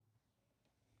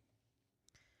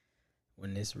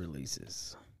when this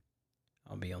releases,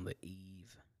 I'll be on the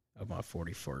eve of my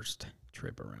 41st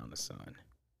trip around the sun.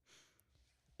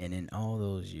 And in all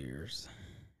those years,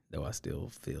 though I still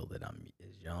feel that I'm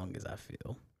as young as I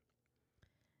feel,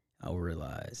 I'll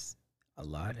realize a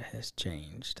lot has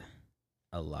changed,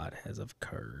 a lot has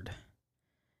occurred,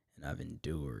 and I've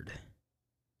endured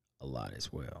a lot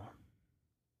as well.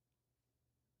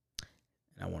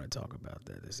 And I want to talk about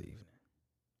that this evening.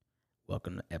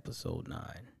 Welcome to episode 9.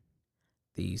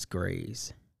 These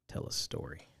Grays Tell a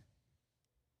Story.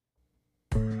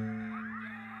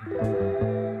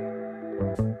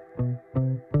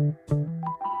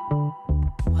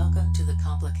 Welcome to the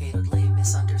Complicatedly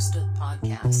Misunderstood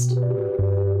podcast.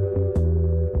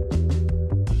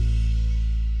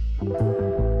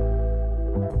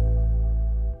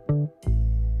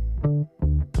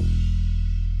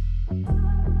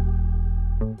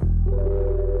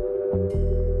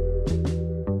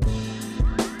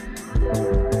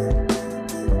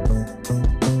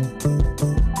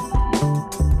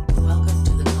 Welcome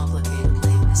to the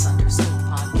Complicatedly Misunderstood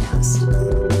podcast.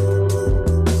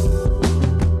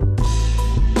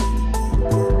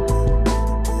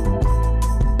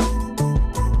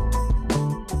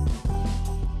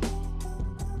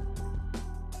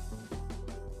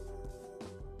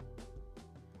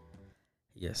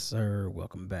 Yes, sir.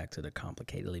 Welcome back to the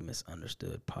Complicatedly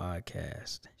Misunderstood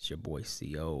podcast. It's your boy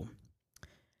CO.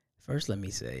 First, let me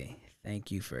say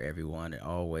thank you for everyone that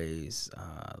always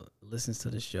listens to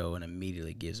the show and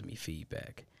immediately gives me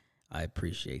feedback. I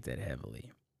appreciate that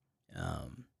heavily.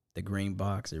 The Green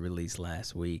Box, it released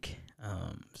last week.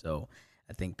 So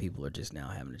I think people are just now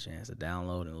having a chance to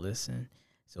download and listen.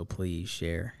 So please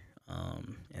share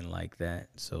and like that.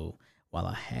 So while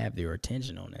I have your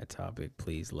attention on that topic,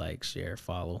 please like, share,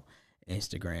 follow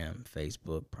Instagram,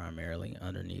 Facebook, primarily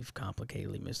underneath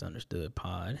Complicatedly Misunderstood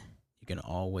Pod. You can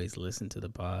always listen to the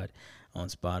pod on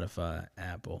Spotify,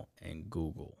 Apple, and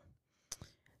Google.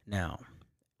 Now,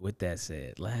 with that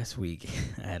said, last week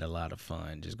I had a lot of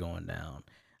fun just going down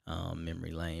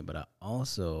memory lane, but I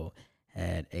also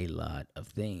had a lot of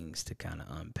things to kind of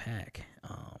unpack,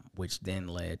 which then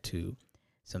led to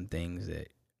some things that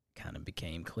kind of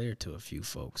became clear to a few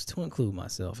folks, to include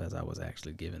myself as I was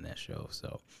actually giving that show.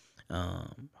 So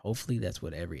hopefully that's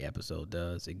what every episode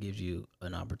does. It gives you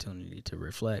an opportunity to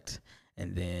reflect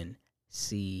and then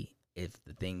see if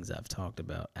the things I've talked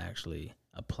about actually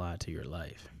apply to your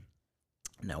life.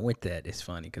 Now with that, it's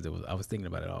funny because I was thinking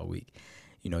about it all week.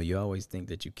 You know, you always think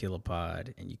that you kill a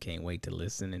pod and you can't wait to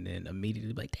listen and then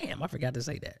immediately be like, damn, I forgot to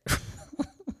say that.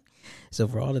 So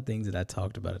for all the things that I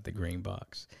talked about at the Green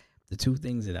Box, the two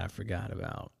things that I forgot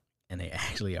about, and they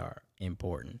actually are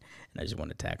important, and I just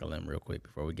want to tackle them real quick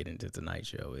before we get into tonight's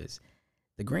show, is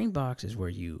the Green Box is where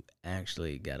you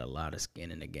actually got a lot of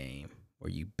skin in the game, where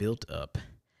you built up,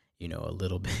 a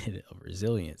little bit of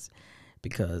resilience,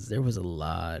 because there was a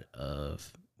lot of,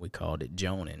 we called it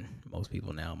joning. Most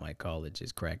people now might call it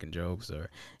just cracking jokes or,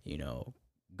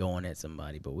 going at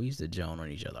somebody, but we used to joan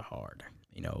on each other hard.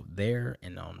 There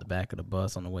and on the back of the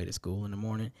bus on the way to school in the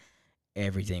morning,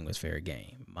 everything was fair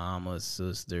game. Mamas,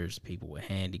 sisters, people with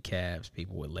handicaps,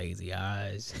 people with lazy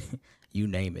eyes, you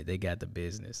name it, they got the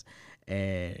business.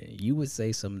 And you would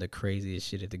say some of the craziest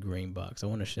shit at the Green Box. I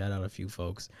want to shout out a few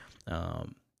folks.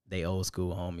 They old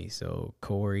school homies. So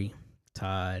Corey,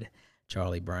 Todd,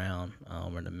 Charlie Brown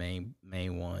were the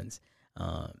main ones.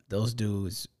 Those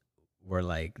dudes were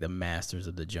like the masters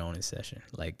of the Jonas session.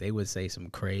 Like they would say some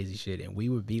crazy shit and we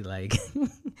would be like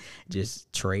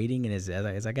just trading. And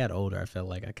as I got older, I felt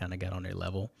like I kind of got on their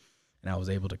level and I was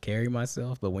able to carry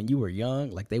myself. But when you were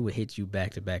young, like they would hit you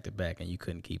back to back to back and you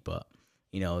couldn't keep up.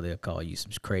 They'll call you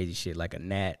some crazy shit like a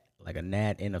gnat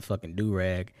in a fucking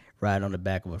do-rag riding on the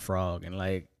back of a frog. And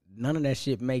like none of that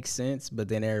shit makes sense, but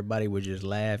then everybody would just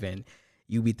laugh and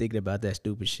you be thinking about that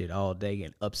stupid shit all day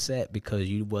and upset because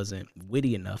you wasn't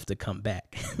witty enough to come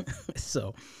back.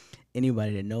 So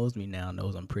anybody that knows me now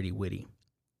knows I'm pretty witty.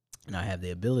 And I have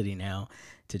the ability now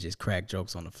to just crack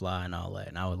jokes on the fly and all that.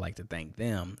 And I would like to thank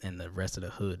them and the rest of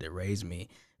the hood that raised me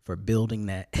for building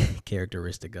that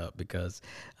characteristic up because,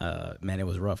 man, it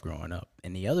was rough growing up.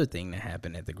 And the other thing that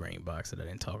happened at the Green Box that I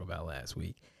didn't talk about last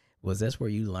week was that's where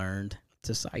you learned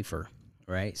to cipher,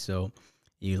 right? So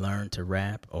you learn to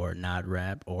rap or not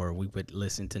rap, or we would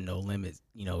listen to No Limit,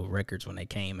 records when they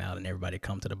came out and everybody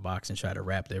come to the box and try to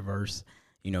rap their verse.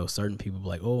 Certain people be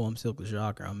like, oh, I'm Silk the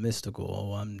Shocker, I'm Mystical,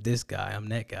 oh, I'm this guy, I'm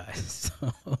that guy.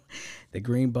 So the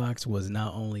Green Box was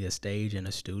not only a stage and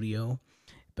a studio,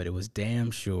 but it was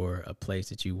damn sure a place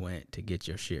that you went to get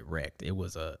your shit wrecked. It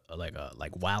was like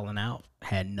Wildin' Out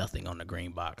had nothing on the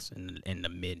green box in the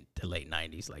mid to late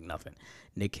 90s, like nothing.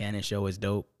 Nick Cannon show is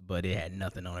dope, but it had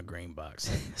nothing on a green box.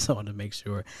 So I wanted to make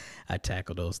sure I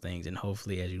tackle those things, and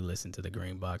hopefully as you listen to the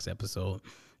green box episode,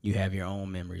 you have your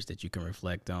own memories that you can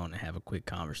reflect on and have a quick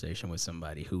conversation with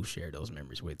somebody who shared those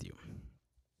memories with you.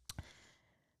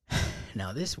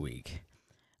 Now this week,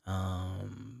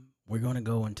 we're going to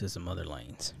go into some other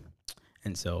lanes.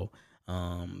 And so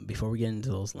before we get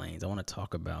into those lanes, I want to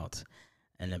talk about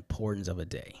an importance of a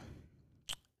day.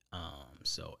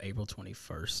 So April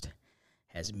 21st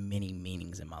has many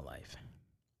meanings in my life.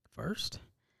 First,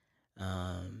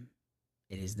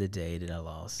 it is the day that I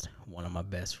lost one of my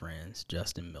best friends,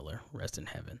 Justin Miller, rest in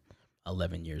heaven,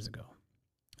 11 years ago.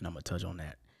 And I'm going to touch on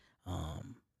that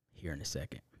here in a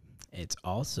second. It's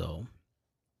also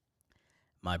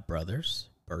my brother's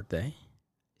birthday.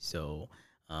 So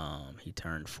he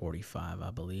turned 45, I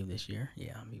believe, this year.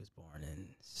 Yeah, he was born in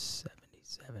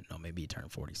 77. No, maybe he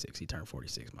turned 46. He turned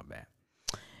 46, my bad.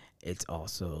 It's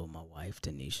also my wife,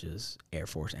 Tanisha's Air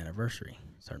Force anniversary.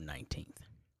 It's her 19th.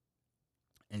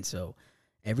 And so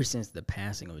ever since the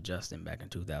passing of Justin back in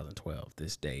 2012,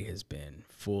 this day has been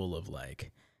full of,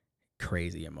 like,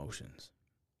 crazy emotions.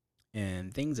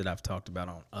 And things that I've talked about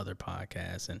on other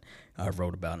podcasts and I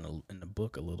wrote about in the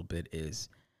book a little bit is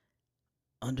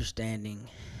understanding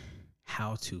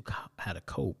how to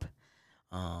cope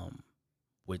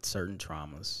with certain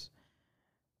traumas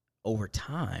over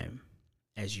time.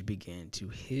 As you begin to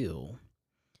heal,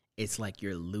 it's like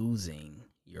you're losing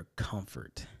your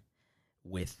comfort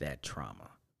with that trauma,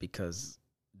 because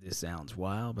this sounds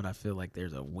wild, but I feel like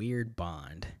there's a weird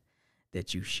bond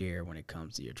that you share when it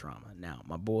comes to your trauma. Now,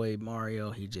 my boy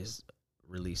Mario, he just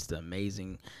released an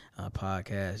amazing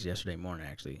podcast yesterday morning,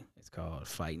 actually. It's called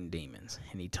Fighting Demons.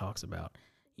 And he talks about,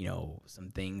 some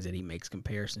things that he makes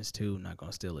comparisons to. I'm not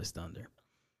going to steal his thunder.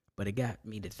 But it got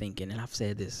me to thinking, and I've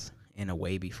said this in a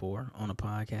way before on a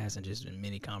podcast and just in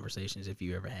many conversations, if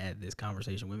you ever had this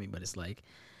conversation with me, but it's like,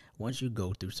 once you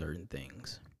go through certain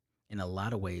things, in a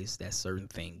lot of ways, that certain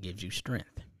thing gives you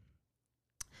strength.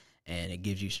 And it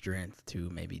gives you strength to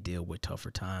maybe deal with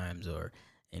tougher times, or,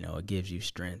 it gives you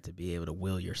strength to be able to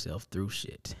will yourself through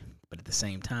shit. But at the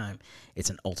same time, it's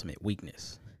an ultimate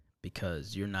weakness,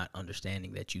 because you're not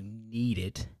understanding that you need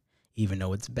it, even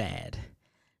though it's bad,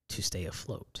 to stay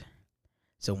afloat.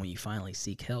 So when you finally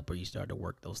seek help, or you start to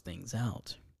work those things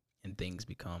out and things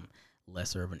become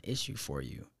lesser of an issue for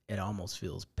you, it almost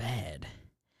feels bad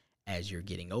as you're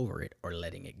getting over it or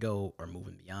letting it go or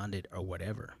moving beyond it or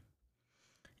whatever.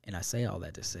 And I say all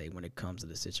that to say, when it comes to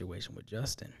the situation with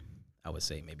Justin, I would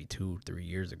say maybe 2-3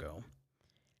 years ago,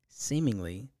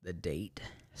 seemingly the date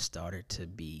started to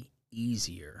be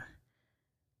easier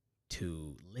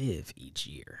to live each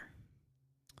year.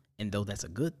 And though that's a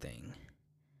good thing,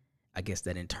 I guess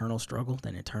that internal struggle,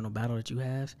 that internal battle that you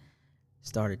have,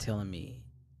 started telling me,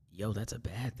 yo, that's a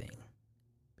bad thing.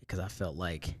 Because I felt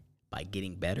like by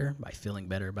getting better, by feeling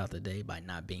better about the day, by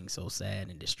not being so sad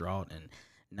and distraught and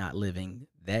not living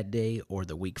that day or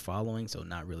the week following, so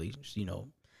not really,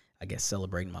 I guess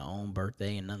celebrating my own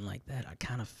birthday and nothing like that, I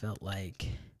kind of felt like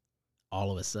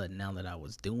all of a sudden, now that I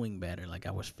was doing better, like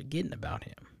I was forgetting about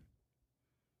him.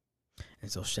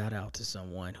 And so shout out to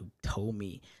someone who told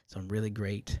me some really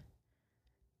great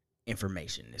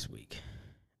information this week.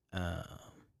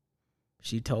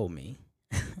 She told me,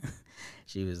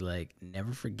 she was like,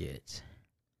 never forget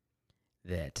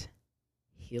that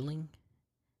healing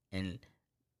and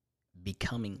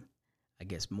becoming, I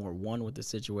guess, more one with the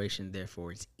situation,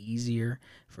 therefore it's easier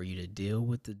for you to deal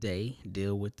with the day,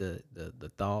 deal with the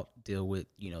thought, deal with,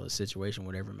 the situation,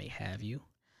 whatever may have you,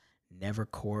 never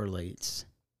correlates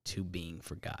to being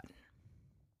forgotten.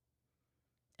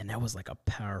 And that was like a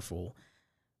powerful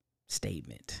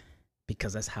statement,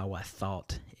 because that's how I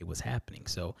thought it was happening.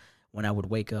 So when I would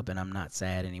wake up and I'm not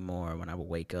sad anymore, when I would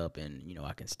wake up and,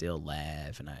 I can still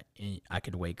laugh, and I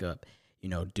could wake up,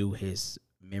 do his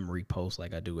memory post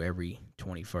like I do every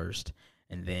 21st,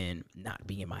 and then not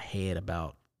be in my head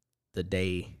about the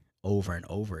day over and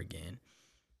over again,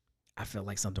 I felt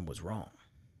like something was wrong.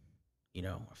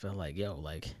 I felt like,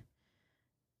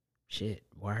 shit,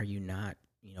 why are you not,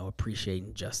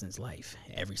 appreciating Justin's life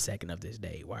every second of this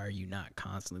day? Why are you not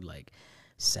constantly like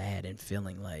sad and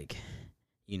feeling like,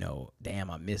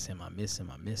 damn, I miss him.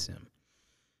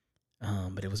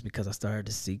 But it was because I started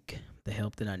to seek the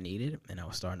help that I needed, and I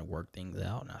was starting to work things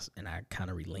out, and I kind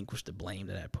of relinquished the blame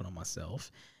that I put on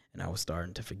myself, and I was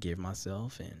starting to forgive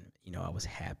myself, and, I was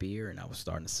happier, and I was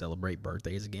starting to celebrate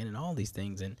birthdays again and all these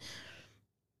things. And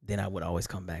then I would always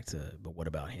come back to, but what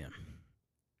about him?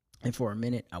 And for a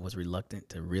minute, I was reluctant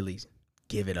to really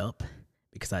give it up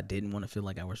because I didn't want to feel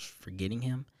like I was forgetting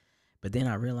him. But then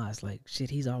I realized, like, shit,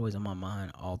 he's always on my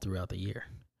mind all throughout the year.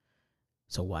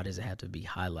 So why does it have to be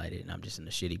highlighted and I'm just in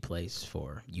a shitty place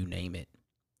for you name it,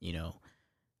 you know,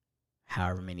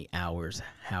 however many hours,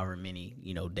 however many,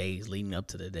 days leading up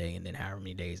to the day, and then however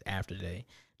many days after the day,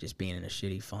 just being in a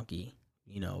shitty, funky,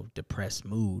 depressed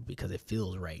mood because it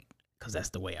feels right, because that's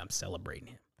the way I'm celebrating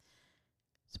him.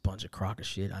 It's a bunch of crock of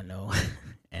shit, I know,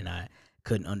 and I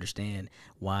couldn't understand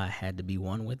why I had to be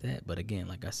one with that. But again,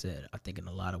 like I said, I think in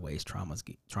a lot of ways,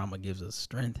 trauma gives us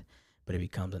strength, but it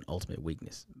becomes an ultimate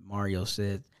weakness. Mario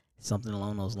said something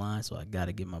along those lines, so I got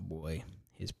to give my boy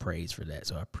his praise for that.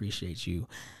 So I appreciate you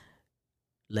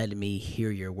letting me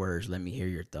hear your words, let me hear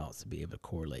your thoughts to be able to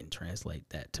correlate and translate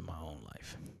that to my own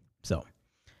life. So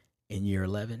in year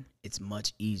 11, it's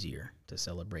much easier to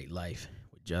celebrate life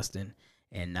with Justin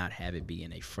and not have it be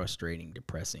in a frustrating,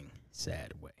 depressing,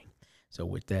 sad way. So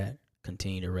with that,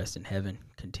 continue to rest in heaven,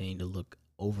 continue to look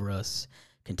over us,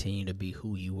 continue to be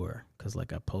who you were, because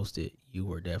like I posted, you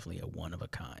were definitely a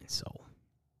one-of-a-kind soul.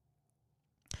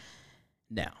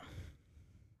 Now,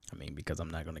 because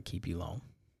I'm not going to keep you long,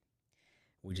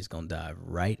 we're just going to dive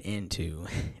right into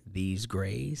These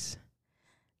Grays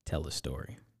Tell a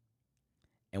Story.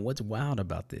 And what's wild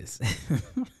about this,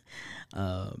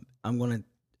 I'm going to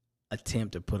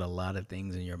attempt to put a lot of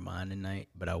things in your mind tonight,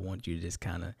 but I want you to just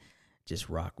kind of just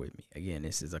rock with me. Again,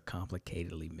 this is a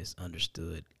complicatedly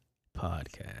misunderstood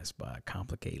podcast by a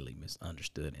complicatedly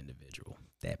misunderstood individual,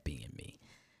 that being me.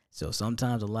 So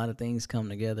sometimes a lot of things come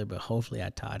together, but hopefully I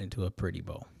tied into a pretty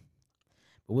bow.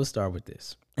 But we'll start with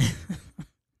this.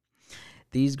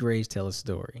 These Grays tell a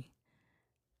story.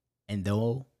 And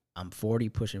though I'm 40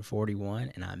 pushing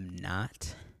 41 and I'm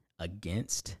not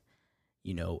against,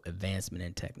 advancement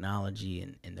in technology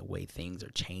and the way things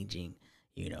are changing,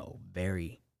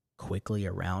 very quickly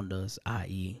around us,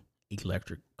 i.e.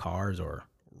 electric cars are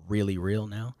really real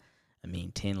now.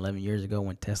 10, 11 years ago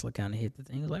when Tesla kind of hit the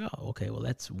thing, it was like, oh, okay, well,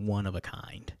 that's one of a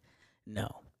kind. No,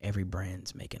 every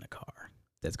brand's making a car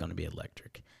that's going to be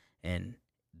electric. And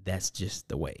that's just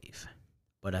the wave.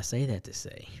 But I say that to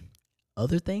say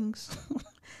other things,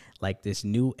 like this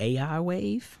new AI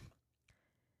wave,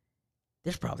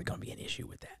 there's probably going to be an issue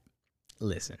with that.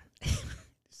 Listen,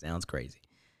 sounds crazy.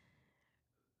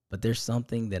 But there's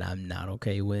something that I'm not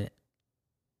okay with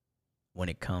when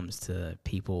it comes to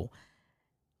people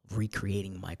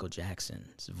recreating Michael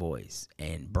Jackson's voice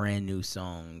and brand new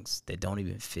songs that don't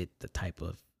even fit the type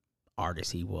of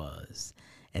artist he was.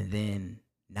 And then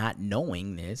not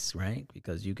knowing this, right?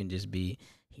 Because you can just be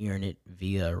hearing it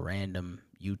via a random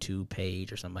YouTube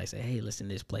page or somebody say, hey, listen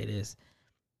to this, play this.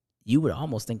 You would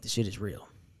almost think the shit is real.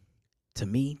 To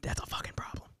me, that's a fucking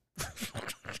problem.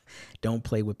 Don't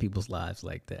play with people's lives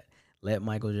like that. Let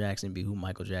Michael Jackson be who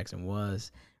Michael Jackson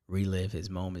was. Relive his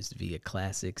moments via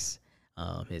classics,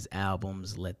 his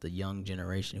albums. Let the young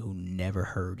generation who never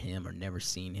heard him or never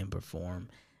seen him perform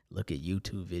look at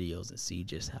YouTube videos and see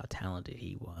just how talented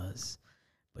he was.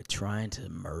 But trying to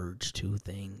merge two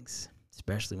things,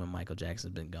 especially when Michael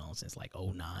Jackson's been gone since like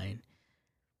 2009,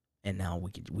 and now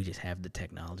we just have the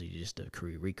technology just to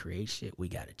recreate shit, we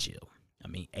gotta chill.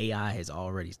 AI has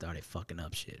already started fucking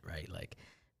up shit, right? Like,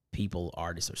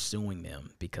 artists are suing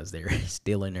them because they're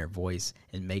stealing their voice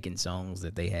and making songs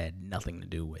that they had nothing to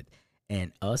do with.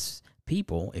 And us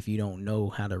people, if you don't know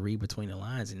how to read between the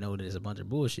lines and know that it's a bunch of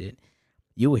bullshit,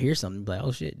 you will hear something like,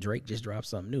 oh shit, Drake just dropped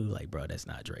something new. Like, bro, that's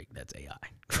not Drake, that's AI.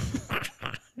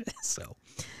 So,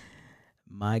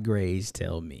 my grays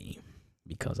tell me,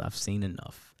 because I've seen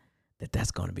enough, that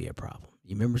that's going to be a problem.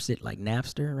 You remember shit like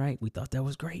Napster, right? We thought that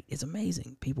was great. It's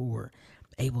amazing. People were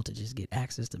able to just get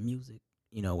access to music,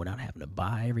 without having to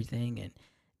buy everything. And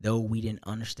though we didn't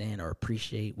understand or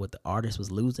appreciate what the artist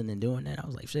was losing in doing that, I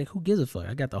was like, shit, who gives a fuck?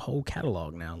 I got the whole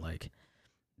catalog now. Like,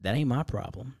 that ain't my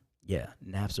problem. Yeah,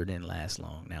 Napster didn't last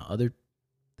long. Now, other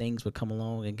things would come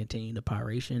along and continue the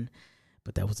piratation,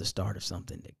 but that was the start of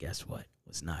something that, guess what,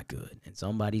 was not good. And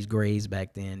somebody's grays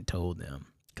back then told them,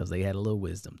 because they had a little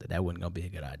wisdom, that wasn't going to be a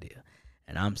good idea.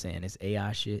 And I'm saying this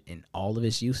AI shit and all of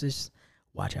its uses,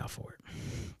 watch out for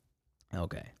it.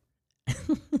 Okay.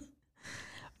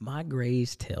 My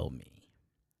grays tell me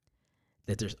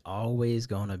that there's always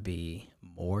going to be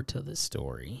more to the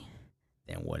story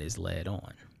than what is led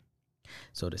on.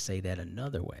 So to say that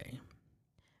another way,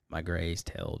 my grays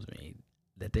tells me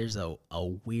that there's a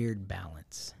weird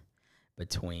balance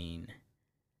between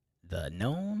the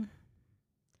known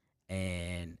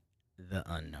and the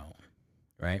unknown,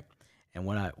 right? And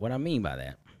what I mean by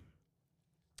that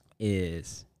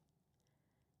is,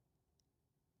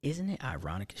 isn't it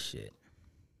ironic as shit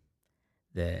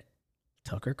that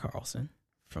Tucker Carlson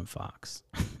from Fox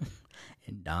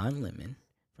and Don Lemon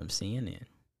from CNN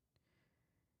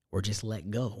were just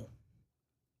let go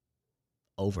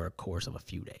over a course of a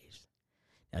few days.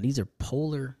 Now, these are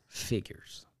polar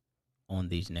figures on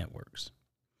these networks.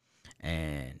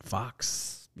 And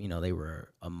Fox, they were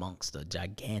amongst a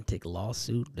gigantic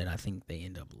lawsuit that I think they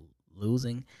end up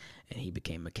losing, and he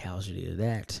became a casualty of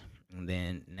that. And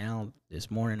then now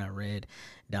this morning I read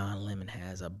Don Lemon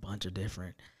has a bunch of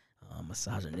different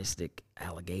misogynistic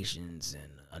allegations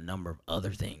and a number of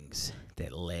other things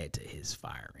that led to his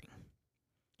firing.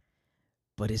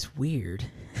 But it's weird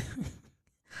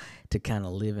to kind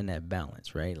of live in that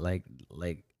balance, right? Like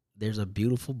there's a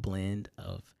beautiful blend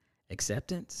of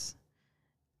acceptance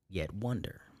yet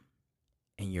wonder,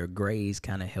 and your grays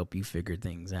kind of help you figure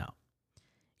things out.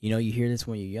 You hear this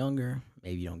when you're younger,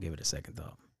 maybe you don't give it a second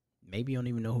thought. Maybe you don't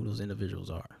even know who those individuals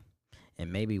are.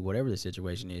 And maybe whatever the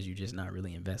situation is, you're just not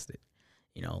really invested.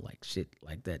 Like shit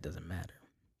like that doesn't matter.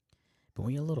 But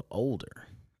when you're a little older,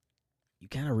 you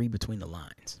kind of read between the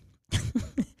lines.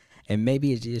 And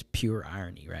maybe it's just pure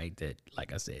irony, right? That,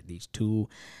 like I said, these two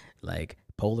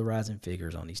polarizing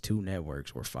figures on these two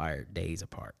networks were fired days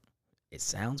apart. It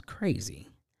sounds crazy,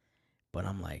 but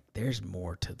I'm like, there's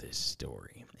more to this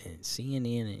story. And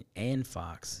CNN and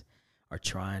Fox are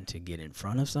trying to get in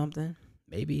front of something.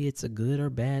 Maybe it's a good or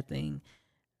bad thing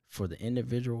for the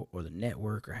individual or the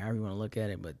network or however you want to look at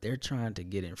it, but they're trying to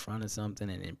get in front of something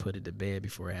and then put it to bed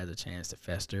before it has a chance to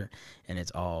fester, and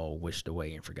it's all wished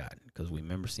away and forgotten. Because we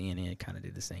remember CNN kind of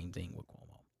did the same thing with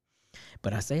Cuomo.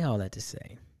 But I say all that to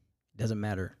say, it doesn't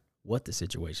matter what the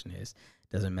situation is,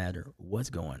 doesn't matter what's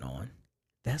going on.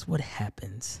 That's what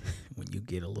happens when you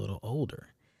get a little older.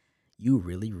 You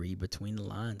really read between the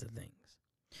lines of things.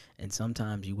 And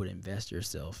sometimes you would invest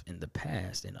yourself in the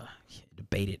past in a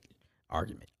debated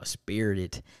argument, a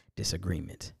spirited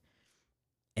disagreement.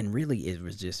 And really it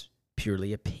was just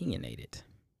purely opinionated.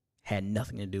 Had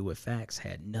nothing to do with facts,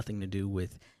 had nothing to do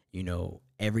with,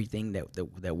 everything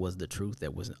that was the truth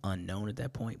that was unknown at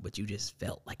that point, but you just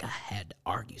felt like I had to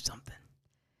argue something.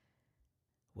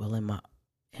 Well, in my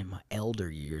elder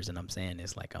years, and I'm saying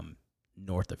this like I'm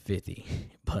north of 50,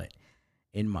 but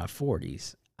in my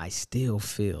 40s, I still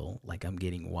feel like I'm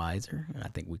getting wiser. And I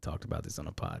think we talked about this on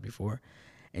a pod before.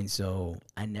 And so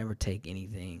I never take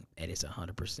anything at its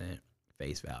 100%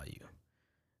 face value.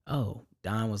 Oh,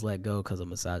 Don was let go because of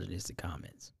misogynistic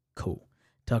comments. Cool.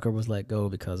 Tucker was let go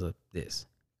because of this.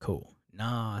 Cool.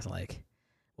 Nah, it's like,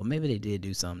 well, maybe they did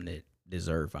do something that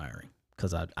deserved firing,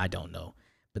 because I don't know.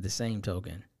 But the same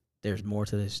token, there's more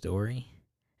to this story,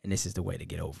 and this is the way to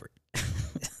get over it.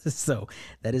 So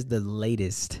that is the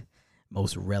latest,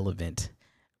 most relevant,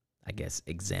 I guess,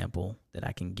 example that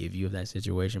I can give you of that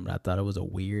situation. But I thought it was a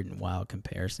weird and wild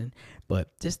comparison.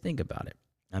 But just think about it.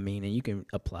 I mean, and you can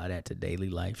apply that to daily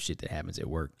life, shit that happens at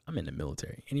work. I'm in the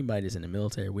military. Anybody that's in the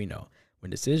military, we know when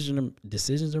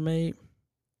decisions are made,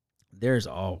 there's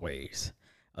always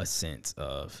a sense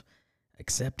of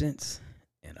acceptance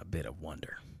and a bit of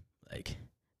wonder. Like,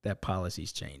 that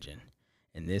policy's changing,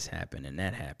 and this happened and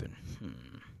that happened.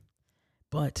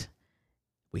 But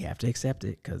we have to accept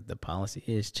it because the policy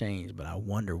is changed. But I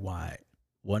wonder why,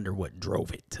 what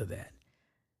drove it to that.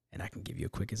 And I can give you a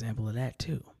quick example of that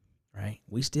too, right?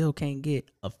 We still can't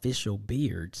get official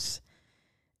beards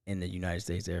in the United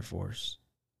States Air Force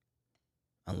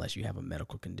unless you have a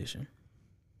medical condition.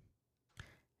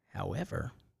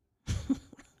 However,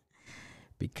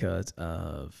 because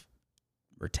of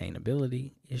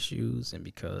retainability issues and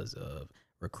because of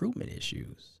recruitment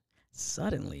issues,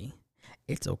 suddenly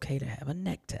it's okay to have a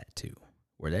neck tattoo,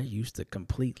 where that used to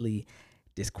completely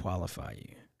disqualify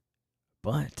you.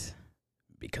 But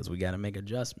because we got to make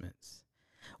adjustments,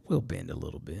 we'll bend a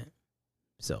little bit.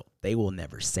 So they will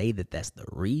never say that that's the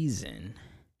reason,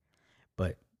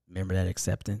 but remember that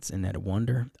acceptance and that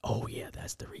wonder? Oh yeah,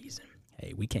 that's the reason.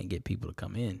 Hey, we can't get people to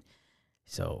come in,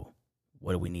 so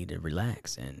what do we need to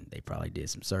relax? And they probably did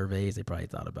some surveys. They probably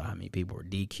thought about how many people were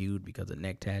DQ'd because of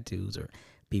neck tattoos, or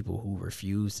people who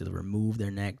refused to remove their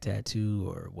neck tattoo,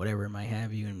 or whatever it might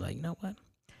have you. And like, you know what?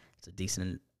 It's a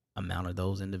decent amount of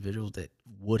those individuals that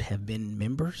would have been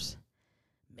members.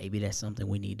 Maybe that's something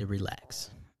we need to relax.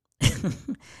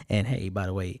 And hey, by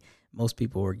the way, most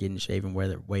people are getting shaving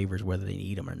waivers whether they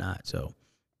need them or not. So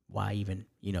why even,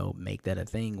 make that a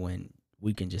thing when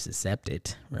we can just accept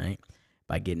it, right?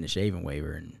 By getting a shaving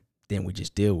waiver, and then we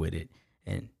just deal with it,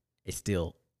 and it's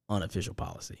still unofficial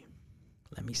policy.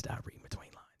 Let me stop reading between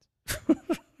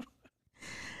lines.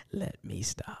 Let me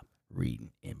stop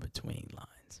reading in between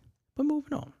lines. But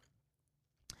moving on.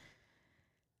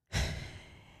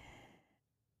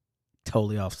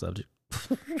 Totally off subject.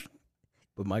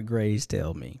 But my grades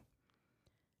tell me,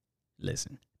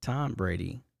 listen, Tom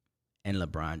Brady and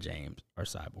LeBron James are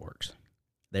cyborgs.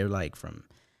 They're like from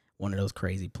one of those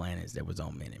crazy planets that was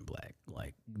on Men in Black.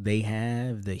 Like, they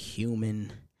have the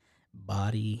human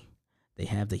body, they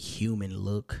have the human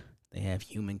look, they have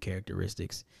human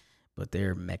characteristics, but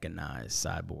they're mechanized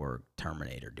cyborg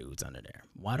Terminator dudes under there.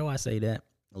 Why do I say that?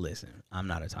 Listen, I'm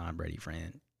not a Tom Brady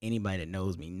fan. Anybody that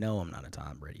knows me know I'm not a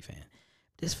Tom Brady fan.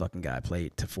 This fucking guy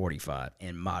played to 45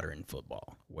 in modern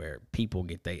football, where people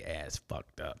get their ass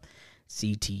fucked up.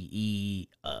 CTE,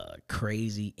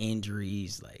 crazy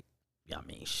injuries, like, I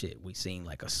mean, shit, we seen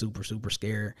like a super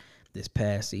scare this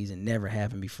past season. Never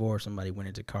happened before. Somebody went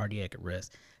into cardiac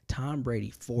arrest. Tom Brady,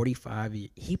 45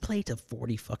 years, he played to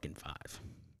 40 fucking 5.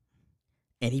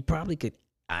 And he probably could,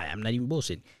 I'm not even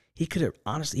bullshitting. He could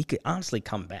honestly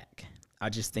come back. I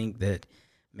just think that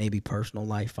maybe personal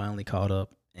life finally caught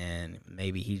up, and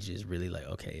maybe he's just really like,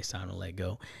 okay, it's time to let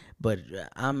go. But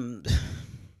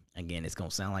again, it's going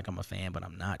to sound like I'm a fan, but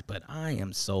I'm not. But I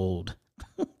am sold,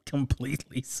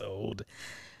 completely sold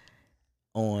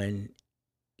on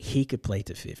he could play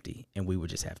to 50, and we would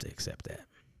just have to accept that.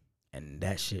 And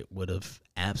that shit would have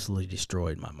absolutely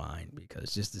destroyed my mind,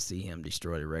 because just to see him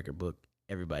destroy the record book,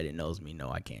 everybody that knows me know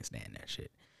I can't stand that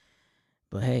shit.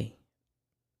 But hey,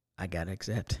 I got to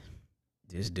accept.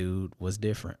 This dude was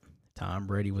different. Tom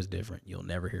Brady was different. You'll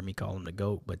never hear me call him the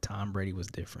GOAT, but Tom Brady was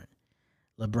different.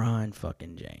 LeBron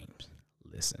fucking James.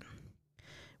 Listen,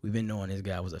 we've been knowing this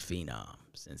guy was a phenom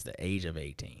since the age of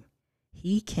 18.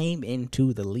 He came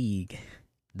into the league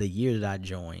the year that I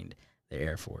joined the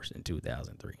Air Force in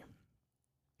 2003.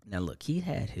 Now, look, he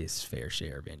had his fair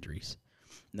share of injuries.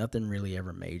 Nothing really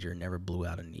ever major, never blew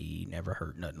out a knee, never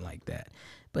hurt, nothing like that.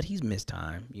 But he's missed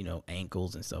time,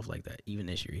 ankles and stuff like that. Even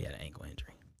this year, he had an ankle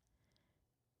injury.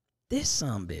 This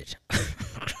sumbitch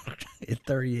is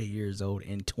 38 years old,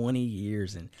 in 20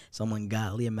 years, and some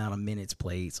ungodly amount of minutes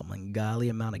played, some ungodly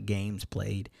amount of games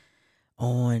played,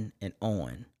 on and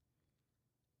on,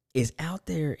 is out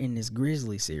there in this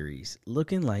Grizzly series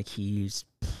looking like he's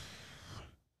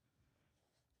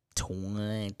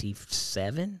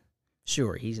 27.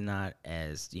 Sure, he's not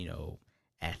as,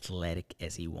 athletic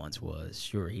as he once was.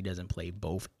 Sure, he doesn't play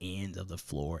both ends of the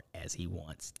floor as he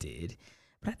once did.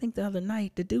 But I think the other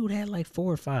night, the dude had like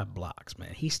 4 or 5 blocks,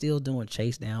 man. He's still doing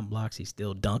chase down blocks. He's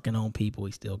still dunking on people.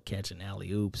 He's still catching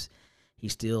alley-oops.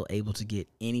 He's still able to get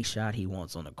any shot he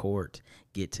wants on the court,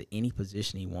 get to any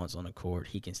position he wants on the court.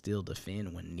 He can still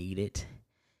defend when needed.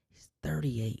 He's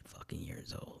 38 fucking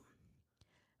years old.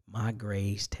 My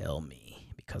grades tell me,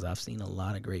 because I've seen a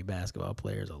lot of great basketball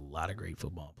players, a lot of great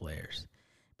football players,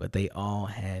 but they all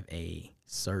have a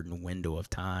certain window of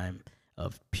time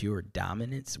of pure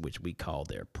dominance, which we call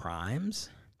their primes,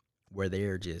 where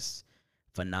they're just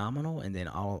phenomenal, and then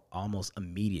almost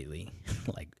immediately,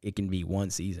 like it can be one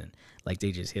season, like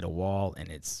they just hit a wall and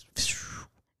it's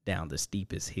down the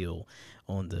steepest hill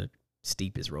on the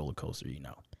steepest roller coaster,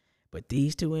 But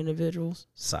these two individuals,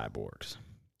 cyborgs.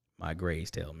 My grades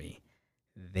tell me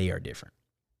they are different.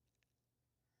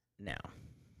 Now,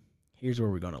 here's where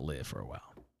we're going to live for a while.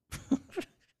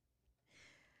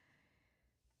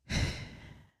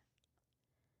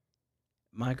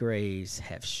 My grades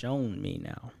have shown me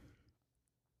now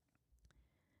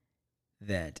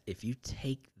that if you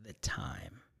take the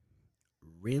time,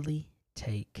 really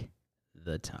take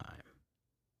the time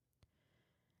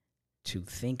to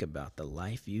think about the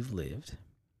life you've lived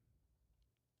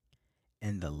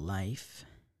and the life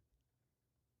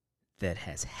that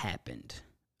has happened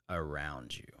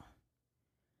around you,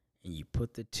 and you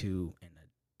put the two in a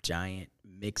giant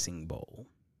mixing bowl,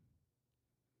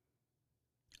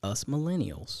 us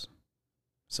millennials,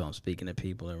 so I'm speaking to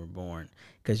people that were born,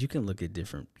 because you can look at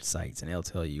different sites and they'll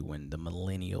tell you when the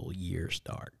millennial year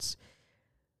starts.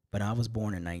 But I was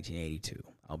born in 1982.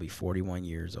 I'll be 41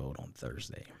 years old on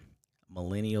Thursday.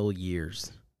 Millennial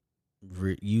years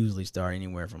usually start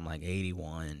anywhere from like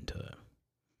 81 to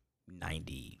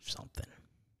 90 something.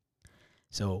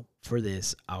 So for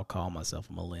this, I'll call myself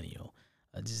a millennial,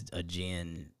 just a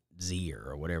Gen Zer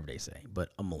or whatever they say, but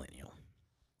a millennial.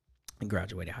 I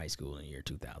graduated high school in the year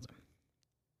 2000.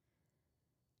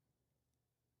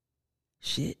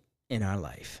 Shit in our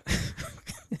life,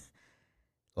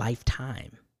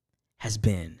 lifetime, has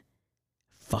been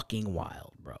fucking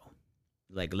wild, bro.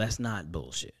 Like, let's not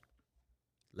bullshit.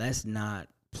 Let's not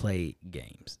play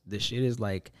games. This shit is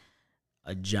like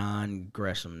a John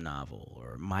Grisham novel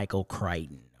or Michael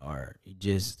Crichton or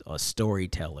just a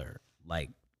storyteller like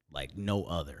no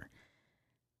other.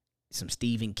 Some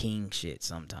Stephen King shit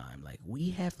sometime. Like, we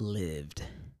have lived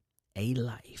a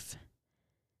life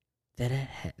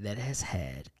that has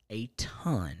had a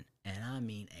ton, and I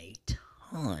mean a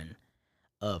ton,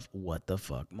 of what the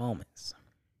fuck moments.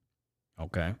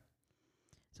 Okay,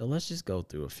 so let's just go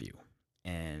through a few,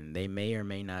 and they may or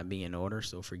may not be in order,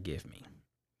 so forgive me.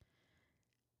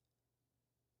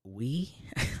 We,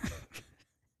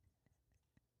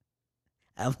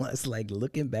 I was like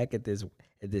looking back at this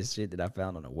shit that I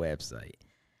found on a website,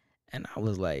 and I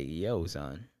was like, "Yo,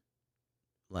 son,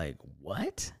 like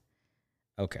what?"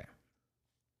 Okay,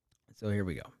 so here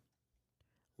we go.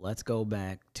 Let's go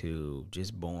back to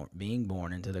just being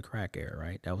born into the crack era,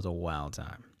 right? That was a wild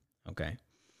time. Okay.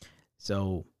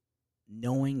 So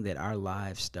knowing that our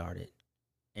lives started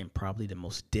in probably the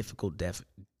most difficult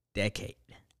decade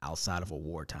outside of a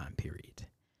wartime period.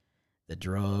 The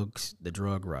drugs, the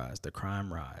drug rise, the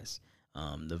crime rise,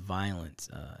 the violence,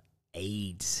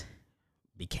 AIDS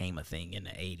became a thing in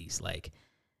the 80s. Like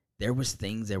there was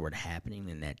things that were happening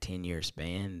in that 10-year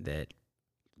span that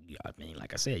I mean,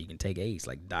 like I said, you can take AIDS.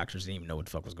 Like doctors didn't even know what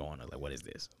the fuck was going on. Like, what is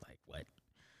this? Like, what?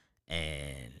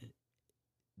 And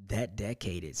that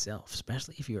decade itself,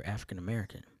 especially if you're African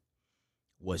American,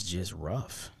 was just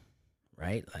rough,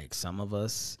 right? Like some of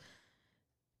us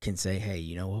can say, hey,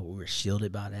 you know what? We were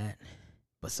shielded by that,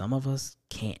 but some of us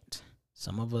can't.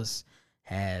 Some of us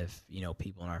have,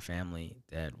 people in our family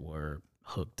that were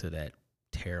hooked to that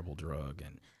terrible drug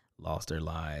and lost their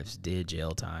lives, did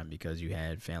jail time because you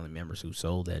had family members who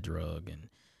sold that drug and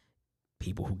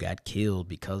people who got killed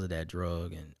because of that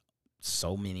drug and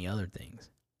so many other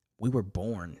things. We were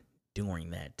born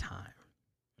during that time.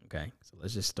 Okay, so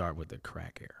let's just start with the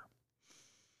crack era.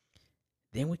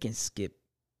 Then we can skip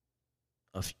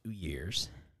a few years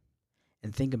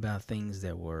and think about things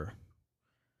that were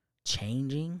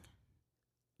changing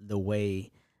the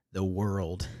way the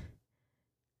world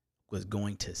was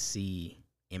going to see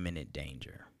imminent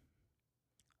danger.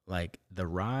 Like the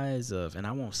rise of, and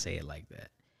I won't say it like that,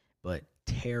 but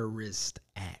terrorist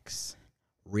acts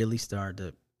really started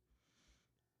to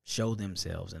show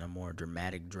themselves in a more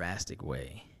dramatic, drastic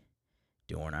way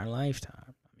during our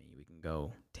lifetime. I mean, we can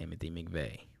go Timothy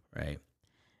McVeigh, right?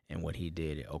 And what he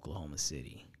did at Oklahoma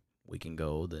City. We can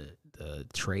go the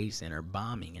Trade Center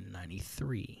bombing in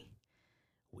 93.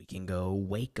 We can go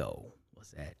Waco.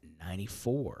 Was that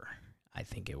 94? I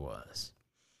think it was.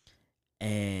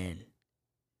 And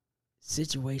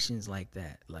situations like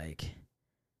that, like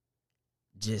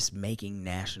just making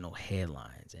national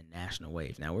headlines and national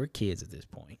waves. Now, we're kids at this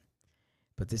point,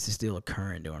 but this is still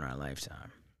occurring during our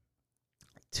lifetime.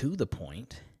 To the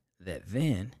point that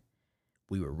then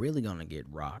we were really going to get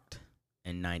rocked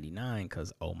in 99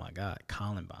 because, oh my God,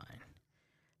 Columbine.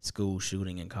 School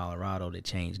shooting in Colorado that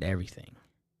changed everything.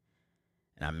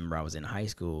 And I remember I was in high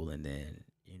school, and then,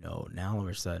 now all of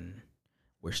a sudden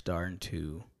we're starting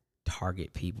to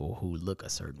target people who look a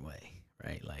certain way,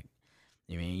 right? Like,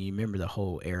 I mean, you remember the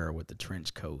whole era with the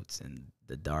trench coats and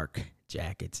the dark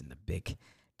jackets and the big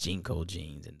Jinko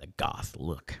jeans and the goth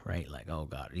look, right? Like, oh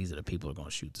God, these are the people who are going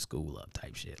to shoot the school up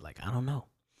type shit. Like, I don't know.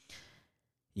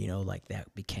 Like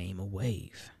that became a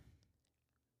wave.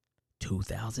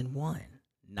 2001,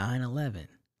 9/11.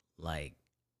 Like,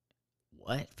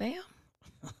 what, fam?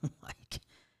 Like,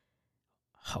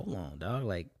 hold on, dog.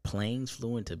 Like, planes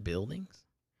flew into buildings.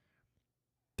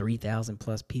 3,000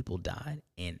 plus people died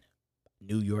in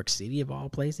New York City, of all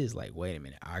places. Like, wait a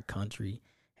minute, our country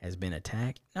has been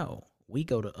attacked? No, we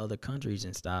go to other countries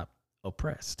and stop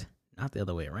oppressed. Not the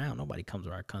other way around. Nobody comes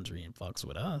to our country and fucks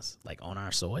with us, like on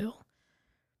our soil.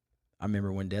 I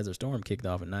remember when Desert Storm kicked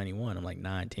off in 91, I'm like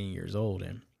 19 years old,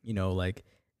 and, like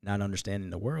not understanding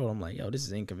the world. I'm like, yo, this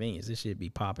is inconvenience. This shit be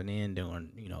popping in doing,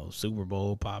 Super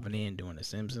Bowl, popping in doing The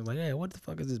Simpsons. Like, hey, what the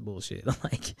fuck is this bullshit?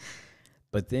 Like,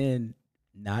 but then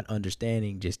not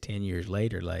understanding just 10 years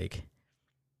later, like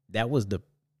that was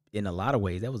in a lot of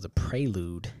ways, that was the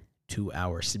prelude to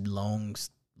our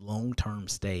long-term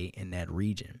stay in that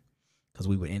region, because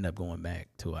we would end up going back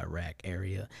to Iraq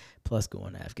area, plus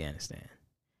going to Afghanistan.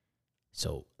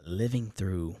 So living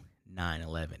through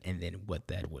 9/11 and then what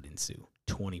that would ensue,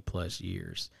 20 plus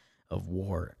years of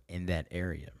war in that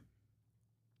area.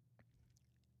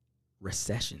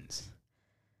 Recessions.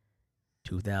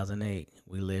 2008,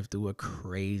 we lived through a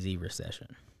crazy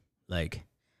recession. Like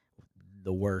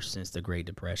the worst since the Great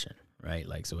Depression, right?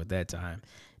 Like, so at that time,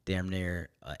 damn near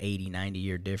 80, 90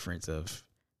 year difference of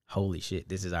holy shit,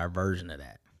 this is our version of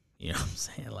that. You know what I'm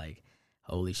saying? Like,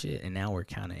 holy shit. And now we're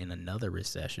kind of in another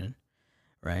recession,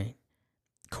 right?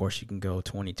 Of course, you can go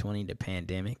 2020, the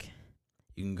pandemic.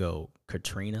 You can go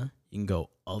Katrina. You can go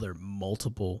other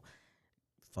multiple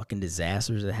fucking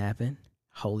disasters that happen.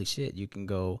 Holy shit. You can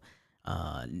go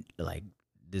like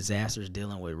disasters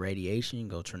dealing with radiation.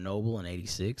 Go Chernobyl in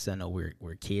 '86. I know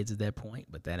we're kids at that point,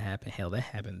 but that happened. Hell, that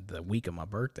happened the week of my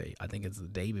birthday. I think it's the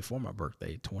day before my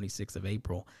birthday, 26th of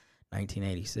April,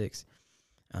 1986.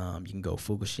 You can go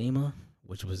Fukushima,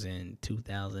 which was in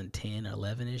 2010 or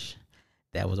 11ish.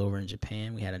 That was over in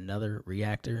Japan. We had another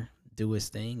reactor do its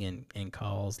thing and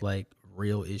cause like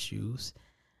real issues.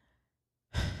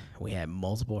 We had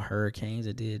multiple hurricanes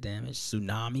that did damage,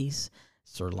 tsunamis,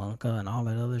 Sri Lanka, and all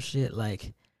that other shit.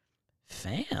 Like,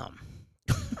 fam,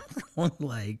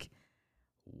 like,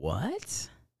 what?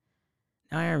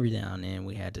 Now, every now and then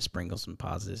we had to sprinkle some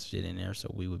positive shit in there, so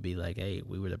we would be like, hey,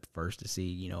 we were the first to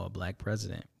see, a black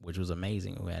president, which was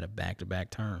amazing. We had a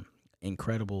back-to-back term.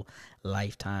 Incredible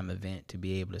lifetime event to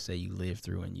be able to say you lived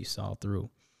through and you saw through.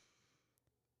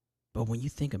 But when you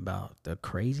think about the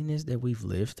craziness that we've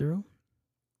lived through,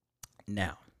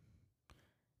 now,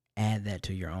 add that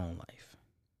to your own life.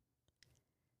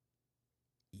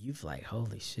 You've like,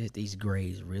 holy shit, these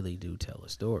grades really do tell a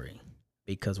story.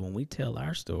 Because when we tell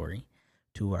our story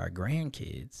to our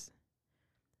grandkids,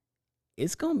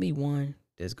 it's going to be one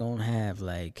that's going to have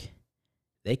like,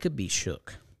 they could be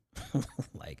shook.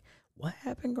 Like, what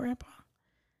happened, Grandpa?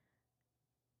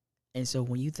 And so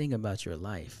when you think about your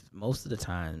life, most of the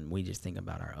time we just think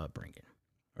about our upbringing,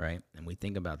 right? And we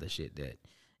think about the shit that,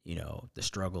 the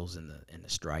struggles and the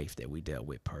strife that we dealt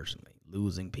with personally,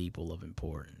 losing people of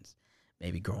importance,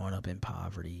 maybe growing up in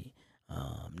poverty,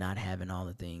 not having all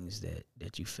the things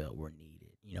that you felt were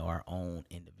needed, our own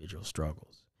individual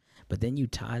struggles. But then you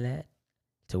tie that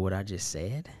to what I just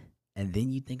said, and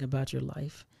then you think about your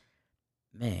life,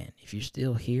 man, if you're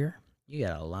still here, you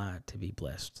got a lot to be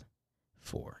blessed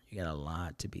for. You got a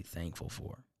lot to be thankful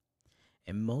for.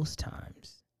 And most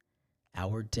times,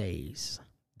 our days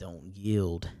don't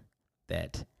yield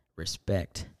that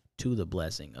respect to the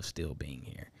blessing of still being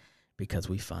here, because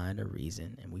we find a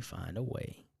reason and we find a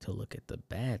way to look at the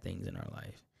bad things in our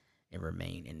life and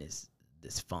remain in this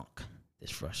funk,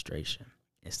 this frustration,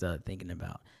 instead of thinking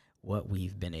about what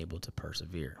we've been able to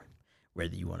persevere.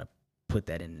 Whether you want to put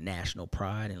that in national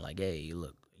pride and like, hey,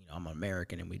 look, I'm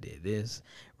American and we did this.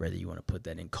 Whether you want to put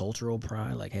that in cultural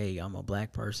pride, like, hey, I'm a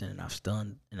black person and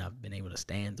I've been able to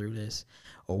stand through this,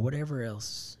 or whatever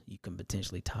else you can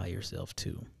potentially tie yourself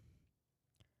to.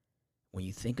 When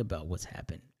you think about what's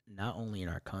happened, not only in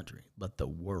our country, but the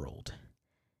world,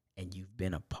 and you've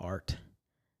been a part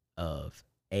of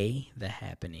A, the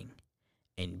happening,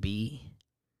 and B,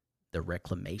 the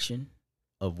reclamation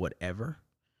of whatever,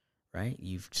 right?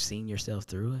 You've seen yourself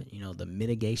through it, the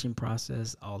mitigation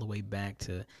process all the way back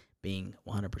to being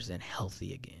 100%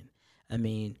 healthy again. I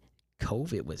mean,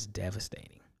 COVID was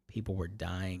devastating. People were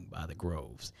dying by the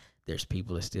groves. There's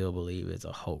people that still believe it's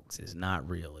a hoax. It's not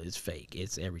real. It's fake.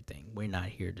 It's everything. We're not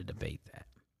here to debate that.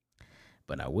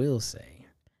 But I will say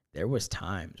there was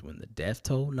times when the death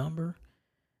toll number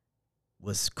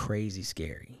was crazy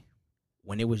scary,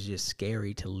 when it was just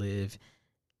scary to live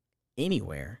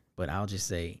anywhere, but I'll just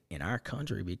say in our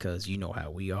country, because you know how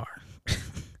we are.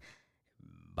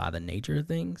 By the nature of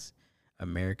things,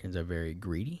 Americans are very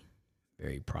greedy,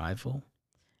 very prideful,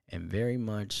 and very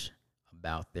much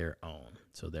about their own.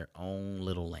 So their own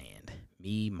little land.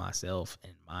 Me, myself,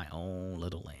 and my own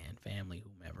little land, family,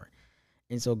 whomever.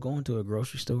 And so going to a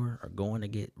grocery store or going to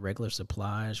get regular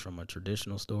supplies from a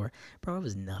traditional store, probably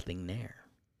was nothing there.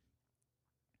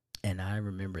 And I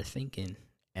remember thinking,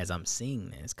 as I'm seeing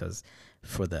this, because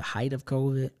for the height of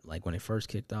COVID, like when it first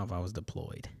kicked off, I was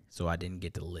deployed. So I didn't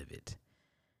get to live it.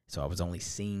 So I was only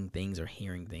seeing things or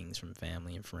hearing things from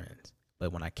family and friends.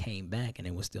 But when I came back and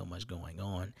there was still much going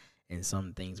on and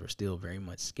some things were still very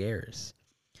much scarce,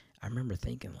 I remember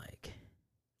thinking like,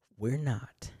 we're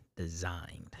not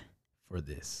designed for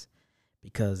this,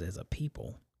 because as a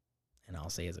people, and I'll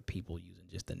say as a people using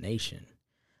just the nation,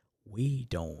 we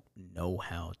don't know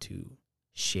how to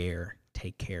share,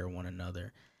 take care of one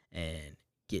another, and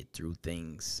get through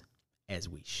things as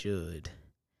we should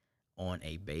on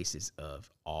a basis of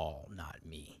all, not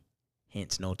me.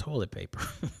 Hence, no toilet paper.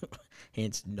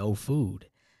 Hence, no food.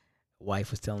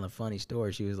 Wife was telling a funny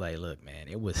story. She was like, look, man,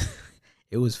 it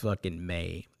was fucking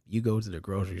May. You go to the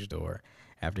grocery store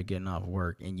after getting off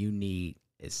work and you need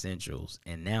essentials,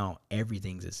 and now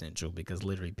everything's essential because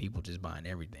literally people just buying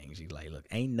everything. She's like, look,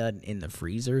 ain't nothing in the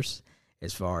freezers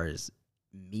as far as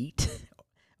meat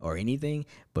or anything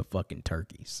but fucking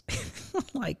turkeys.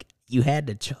 Like, you had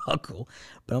to chuckle,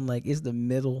 but I'm like, it's the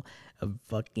middle of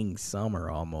fucking summer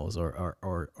almost,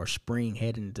 or spring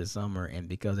heading into summer, and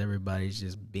because everybody's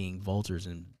just being vultures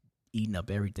and eating up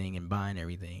everything and buying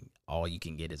everything, all you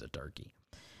can get is a turkey.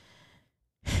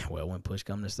 Well, when push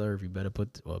come to shove, better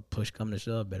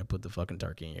put the fucking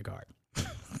turkey in your cart.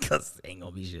 because ain't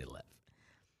gonna be shit left.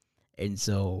 And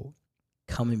so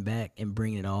coming back and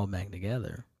bringing it all back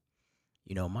together,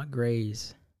 my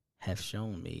grades have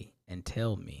shown me and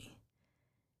tell me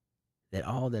that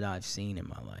all that I've seen in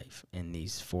my life in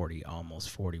these almost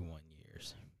 41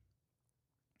 years,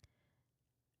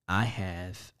 I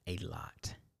have a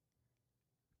lot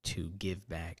to give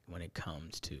back when it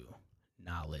comes to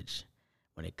knowledge,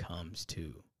 when it comes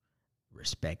to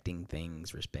respecting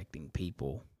things, respecting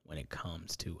people, when it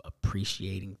comes to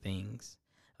appreciating things,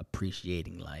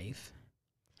 appreciating life,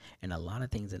 and a lot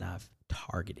of things that I've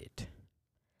targeted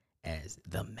as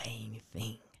the main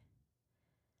thing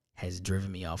has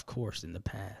driven me off course in the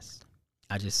past.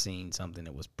 I just seen something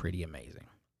that was pretty amazing,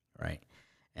 right?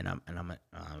 And I'm gonna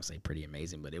say pretty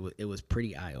amazing, but it was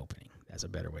pretty eye opening. That's a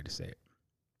better way to say it.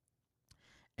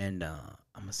 And I'm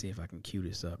gonna see if I can cue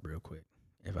this up real quick,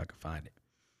 if I can find it.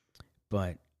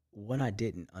 But what I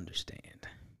didn't understand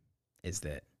is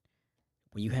that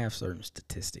when you have certain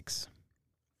statistics,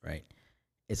 right,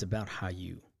 it's about how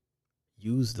you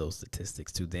use those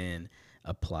statistics to then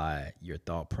apply your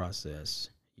thought process,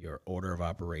 your order of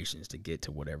operations to get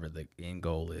to whatever the end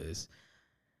goal is,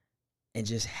 and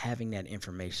just having that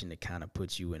information to kind of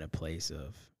put you in a place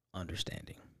of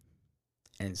understanding.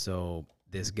 And so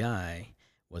this guy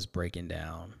was breaking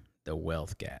down the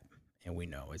wealth gap, and we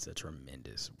know it's a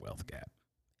tremendous wealth gap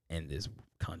in this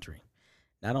country,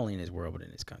 not only in this world but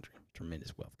in this country.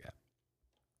 Tremendous wealth gap.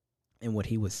 And what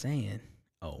he was saying,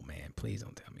 oh man, please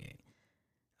don't tell me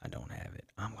I don't have it.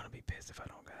 I'm gonna be pissed if I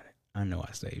don't got it. I know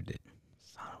I saved it.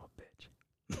 Son of a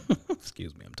bitch.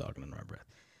 Excuse me, I'm talking under my breath.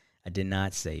 I did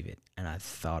not save it, and I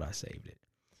thought I saved it.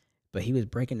 But he was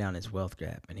breaking down his wealth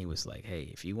gap, and he was like,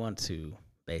 hey, if you want to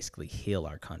basically heal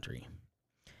our country,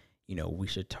 we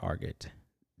should target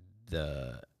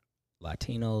the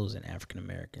Latinos and African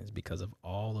Americans, because of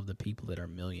all of the people that are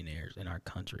millionaires in our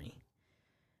country.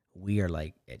 We are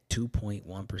like at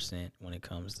 2.1% when it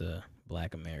comes to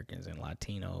Black Americans, and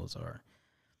Latinos are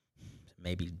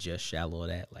maybe just shallow of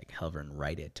that, like hovering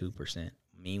right at 2%.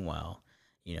 Meanwhile,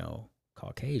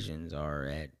 Caucasians are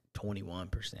at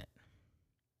 21%.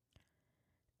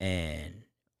 And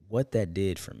what that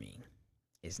did for me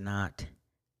is not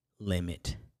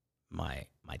limit my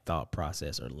thought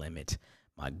process or limit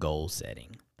my goal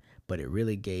setting, but it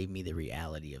really gave me the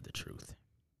reality of the truth.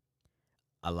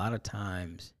 A lot of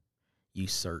times you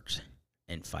search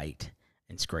and fight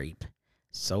and scrape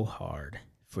so hard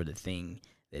for the thing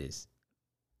that is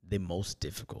the most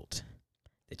difficult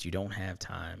that you don't have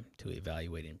time to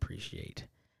evaluate and appreciate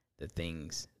the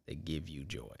things that give you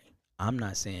joy. I'm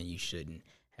not saying you shouldn't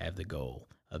have the goal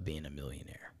of being a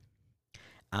millionaire.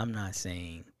 I'm not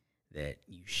saying that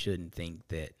you shouldn't think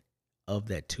that of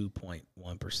that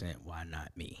 2.1%, why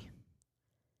not me?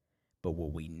 But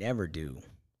what we never do, I'll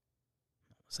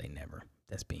say never,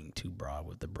 that's being too broad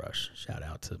with the brush. Shout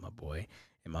out to my boy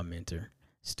and my mentor,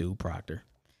 Stu Proctor.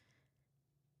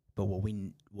 But what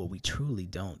we truly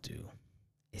don't do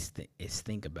is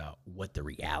think about what the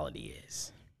reality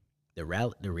is. The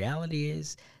reality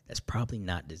is that's probably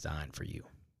not designed for you.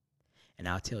 And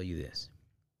I'll tell you this.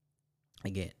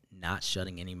 Again, not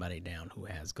shutting anybody down who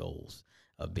has goals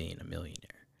of being a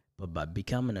millionaire. But by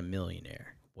becoming a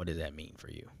millionaire, what does that mean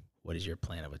for you? What is your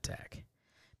plan of attack?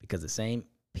 Because the same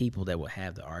people that will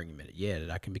have the argument, that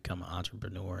I can become an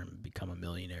entrepreneur and become a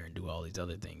millionaire and do all these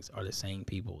other things, are the same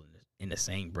people in the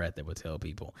same breath that will tell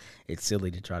people it's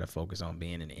silly to try to focus on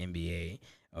being in the NBA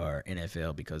or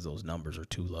NFL because those numbers are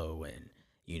too low and,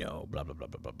 blah, blah, blah,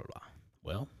 blah, blah, blah, blah.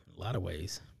 Well, in a lot of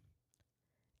ways,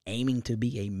 aiming to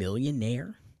be a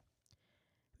millionaire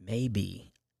may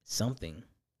be something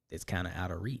that's kind of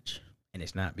out of reach. And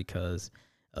it's not because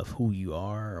of who you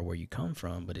are or where you come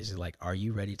from, but it's just like, are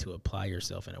you ready to apply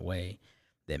yourself in a way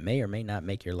that may or may not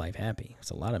make your life happy?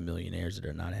 It's a lot of millionaires that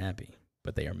are not happy,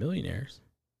 but they are millionaires.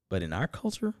 But in our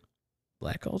culture,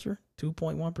 Black culture,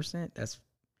 2.1%, that's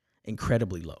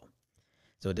incredibly low.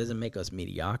 So it doesn't make us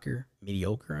mediocre, but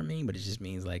it just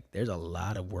means like there's a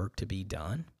lot of work to be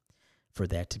done for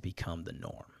that to become the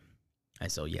norm.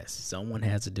 And so, yes, someone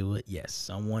has to do it. Yes,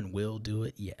 someone will do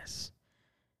it. Yes.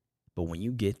 But when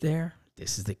you get there,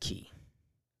 this is the key.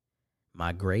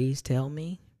 My grades tell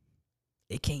me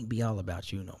it can't be all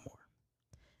about you no more.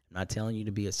 I'm not telling you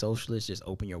to be a socialist. Just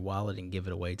open your wallet and give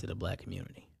it away to the Black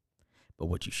community. But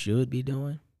what you should be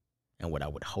doing, and what I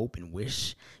would hope and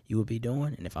wish you would be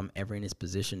doing, and if I'm ever in this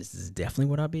position, this is definitely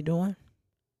what I'll be doing.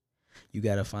 You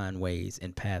got to find ways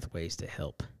and pathways to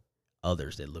help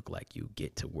others that look like you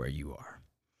get to where you are.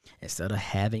 Instead of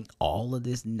having all of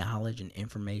this knowledge and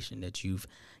information that you've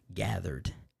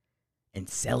gathered and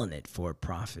selling it for a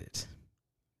profit,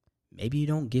 maybe you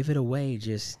don't give it away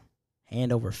just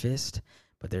hand over fist,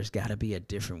 but there's got to be a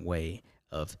different way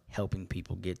of helping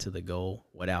people get to the goal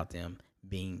without them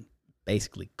being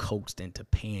basically coaxed into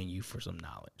paying you for some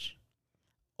knowledge.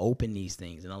 Open these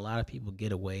things. And a lot of people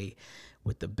get away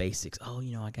with the basics. Oh,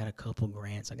 I got a couple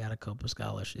grants, I got a couple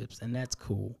scholarships, and that's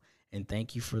cool. And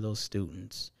thank you for those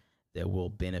students that will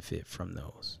benefit from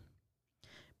those.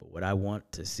 But what I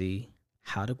want to see,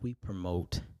 how do we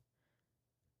promote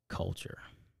culture?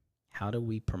 How do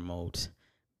we promote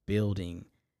building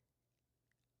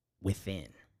within?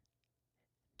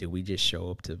 Do we just show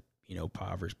up to,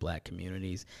 impoverished black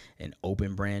communities and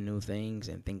open brand new things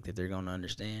and think that they're going to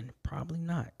understand? Probably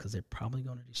not, because they're probably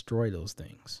going to destroy those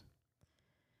things.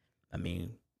 I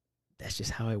mean, that's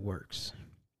just how it works.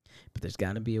 But there's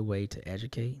got to be a way to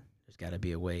educate. There's got to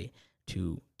be a way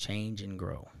to change and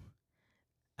grow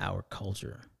our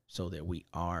culture so that we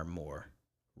are more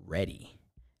ready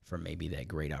for maybe that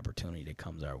great opportunity that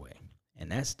comes our way.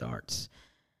 And that starts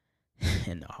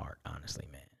in the heart, honestly,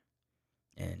 man.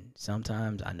 And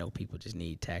sometimes I know people just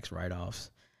need tax write-offs,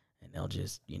 and they'll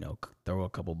just, throw a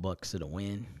couple bucks to the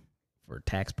wind for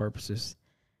tax purposes,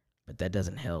 but that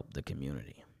doesn't help the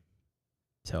community.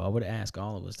 So I would ask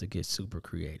all of us to get super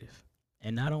creative.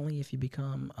 And not only if you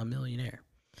become a millionaire,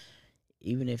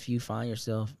 even if you find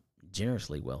yourself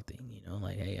generously wealthy,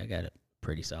 like, hey, I got a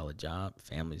pretty solid job,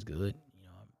 family's good,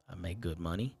 I make good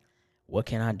money. What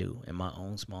can I do in my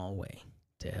own small way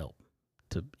to help?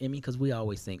 Because we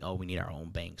always think, we need our own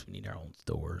banks, we need our own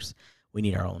stores, we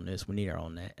need our own this, we need our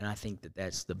own that. And I think that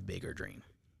that's the bigger dream.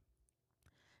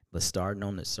 But starting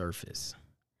on the surface,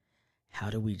 how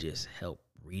do we just help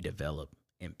redevelop,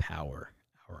 empower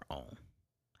our own?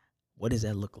 What does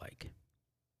that look like?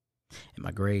 And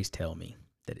my grades tell me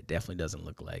that it definitely doesn't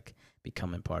look like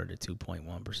becoming part of the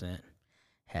 2.1%,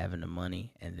 having the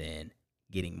money, and then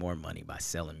getting more money by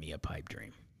selling me a pipe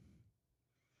dream.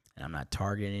 And I'm not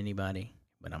targeting anybody,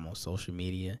 but I'm on social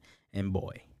media, and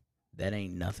boy, that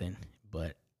ain't nothing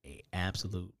but a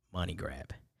absolute money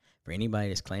grab. For anybody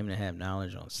that's claiming to have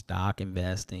knowledge on stock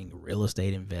investing, real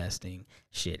estate investing,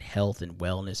 health and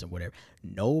wellness and whatever,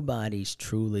 nobody's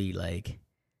truly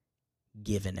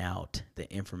giving out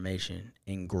the information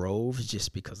in groves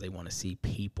just because they want to see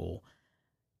people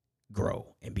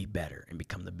grow and be better and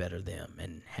become the better them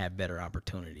and have better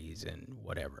opportunities and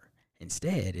whatever.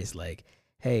 Instead, it's like,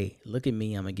 hey, look at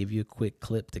me. I'm gonna give you a quick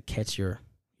clip to catch your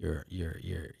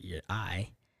eye,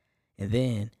 and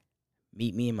then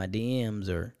meet me in my DMs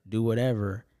or do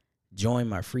whatever. Join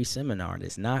my free seminar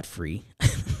that's not free.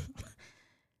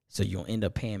 So you'll end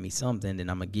up paying me something, and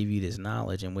I'm gonna give you this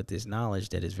knowledge, and with this knowledge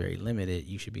that is very limited,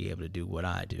 you should be able to do what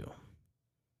I do.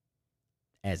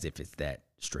 As if it's that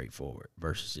straightforward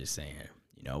versus just saying,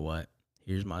 you know what,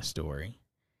 here's my story.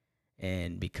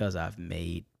 And because I've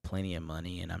made plenty of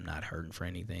money and I'm not hurting for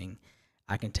anything,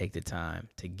 I can take the time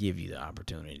to give you the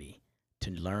opportunity to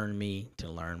learn me, to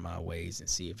learn my ways, and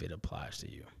see if it applies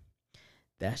to you.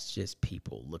 That's just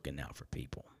people looking out for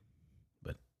people.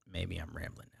 But maybe I'm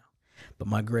rambling now. But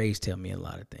my grades tell me a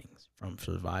lot of things, from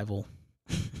survival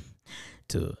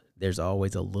to there's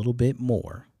always a little bit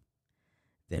more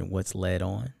than what's led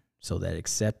on. So that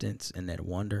acceptance and that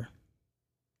wonder.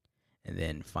 And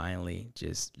then finally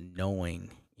just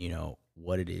knowing,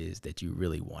 what it is that you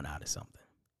really want out of something.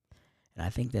 And I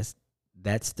think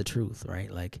that's the truth,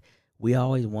 right? We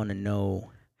always want to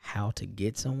know how to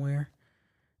get somewhere,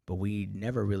 but we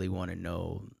never really want to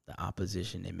know the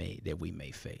opposition that we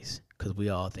may face, because we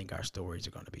all think our stories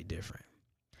are going to be different.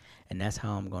 And that's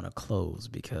how I'm going to close,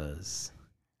 because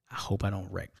I hope I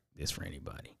don't wreck this for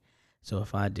anybody. So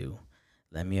if I do,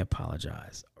 let me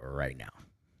apologize right now.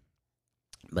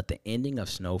 But the ending of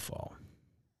Snowfall,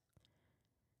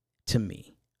 to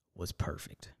me, was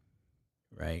perfect,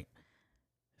 right?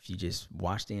 If you just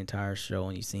watch the entire show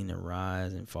and you've seen the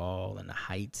rise and fall and the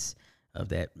heights of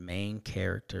that main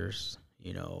character's,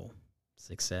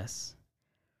 success,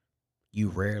 you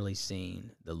rarely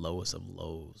seen the lowest of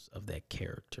lows of that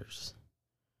character's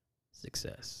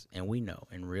success. And we know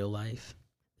in real life,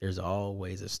 there's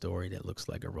always a story that looks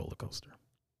like a roller coaster.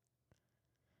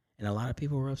 And a lot of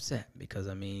people were upset because,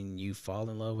 you fall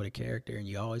in love with a character and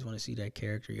you always want to see that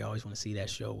character. You always want to see that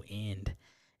show end.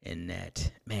 And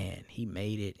that, man, he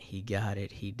made it. He got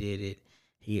it. He did it.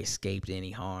 He escaped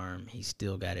any harm. He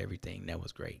still got everything. That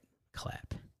was great.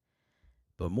 Clap.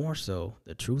 But more so,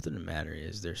 the truth of the matter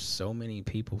is there's so many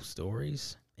people's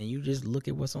stories. And you just look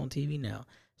at what's on TV now.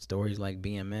 Stories like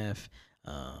BMF,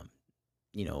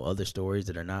 other stories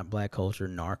that are not black culture,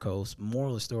 Narcos.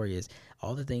 Moral of the story is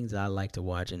all the things that I like to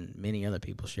watch, and many other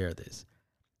people share this.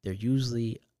 There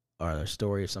usually are a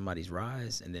story of somebody's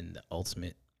rise and then the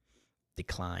ultimate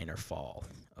decline or fall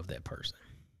of that person.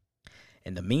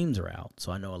 And the memes are out,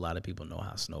 so I know a lot of people know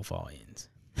how Snowfall ends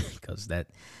because that,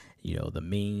 the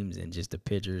memes and just the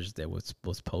pictures that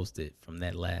was posted from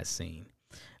that last scene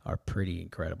are pretty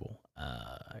incredible.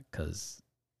 Because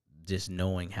just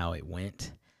knowing how it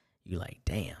went, you like,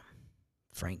 damn,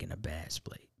 Frank in a bad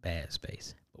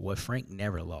space. But what Frank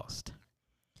never lost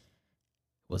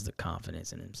was the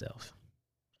confidence in himself.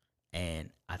 And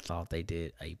I thought they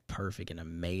did a perfect and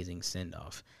amazing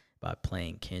send-off by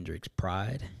playing Kendrick's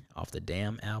Pride off the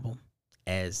Damn album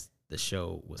as the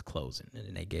show was closing. And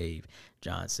then they gave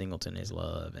John Singleton his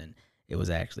love, and it was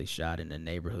actually shot in the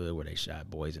neighborhood where they shot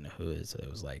Boys in the Hood. So it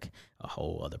was like a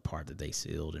whole other part that they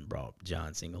sealed and brought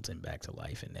John Singleton back to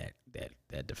life in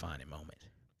that defining moment.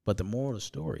 But the moral of the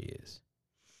story is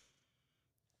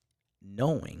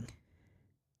knowing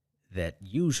that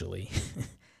usually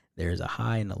there's a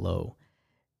high and a low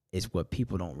is what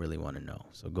people don't really want to know.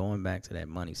 So going back to that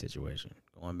money situation,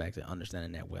 going back to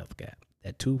understanding that wealth gap,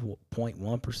 that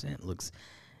 2.1% looks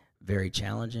very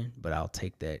challenging, but I'll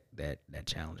take that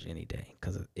challenge any day,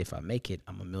 because if I make it,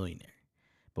 I'm a millionaire.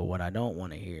 But what I don't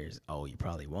want to hear is, oh, you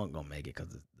probably won't go make it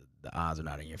because the odds are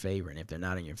not in your favor. And if they're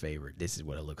not in your favor, this is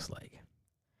what it looks like.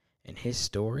 And his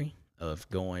story of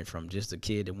going from just a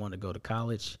kid that wanted to go to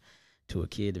college to a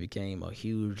kid that became a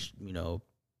huge,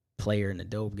 player in the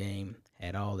dope game,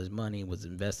 had all his money, was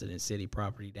invested in city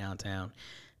property downtown,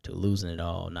 to losing it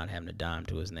all, not having a dime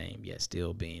to his name, yet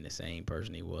still being the same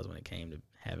person he was when it came to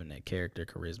having that character,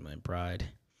 charisma, and pride,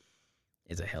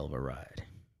 is a hell of a ride.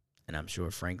 And I'm sure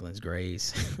Franklin's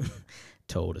Grays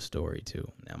told a story too.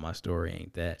 Now, my story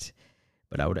ain't that,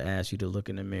 but I would ask you to look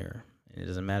in the mirror. And it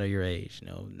doesn't matter your age.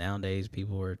 Nowadays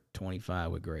people are 25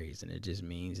 with Grays, and it just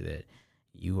means that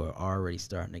you are already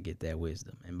starting to get that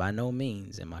wisdom. And by no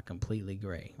means am I completely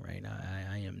gray, right?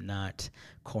 I am not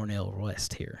Cornel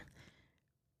West here.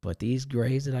 But these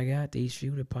grays that I got, these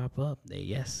few that pop up,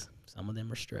 yes, some of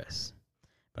them are stress.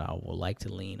 But I would like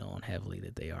to lean on heavily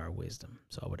that they are wisdom.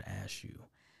 So I would ask you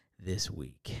this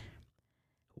week,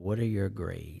 what are your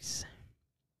grays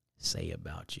say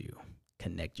about you?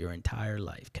 Connect your entire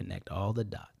life. Connect all the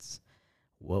dots.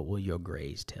 What will your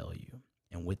grays tell you?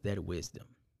 And with that wisdom,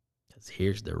 because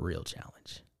here's the real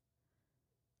challenge,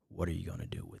 what are you going to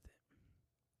do with it?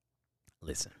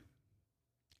 Listen,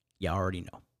 you already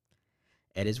know.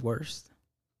 At its worst,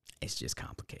 it's just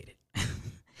complicated.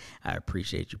 I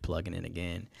appreciate you plugging in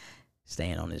again,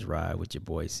 staying on this ride with your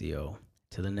boy CO.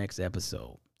 Till the next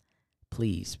episode,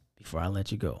 please, before I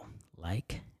let you go,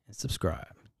 like and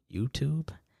subscribe. YouTube,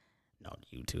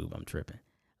 I'm tripping.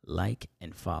 Like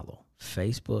and follow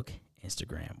Facebook,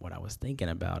 Instagram. What I was thinking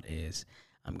about is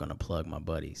I'm going to plug my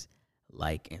buddies.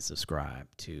 Like and subscribe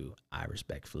to I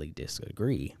Respectfully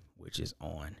Disagree, which is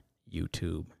on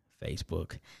YouTube,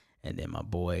 Facebook, and then my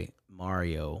boy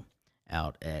Mario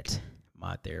out at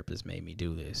My Therapist Made Me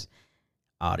Do This,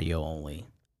 audio only,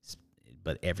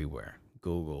 but everywhere.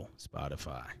 Google,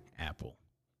 Spotify, Apple,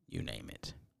 you name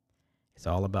it. It's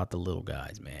all about the little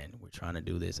guys, man. We're trying to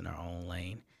do this in our own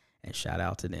lane, and shout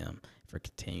out to them for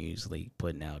continuously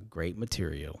putting out great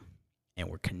material. And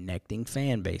we're connecting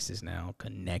fan bases now,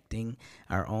 connecting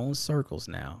our own circles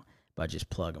now by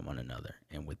just plugging one another.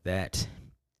 And with that,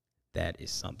 that is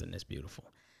something that's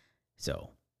beautiful.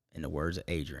 So, in the words of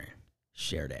Adrian,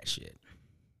 share that shit.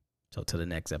 So, till the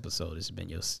next episode, this has been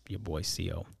your boy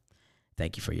CO.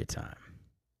 Thank you for your time.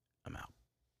 I'm out.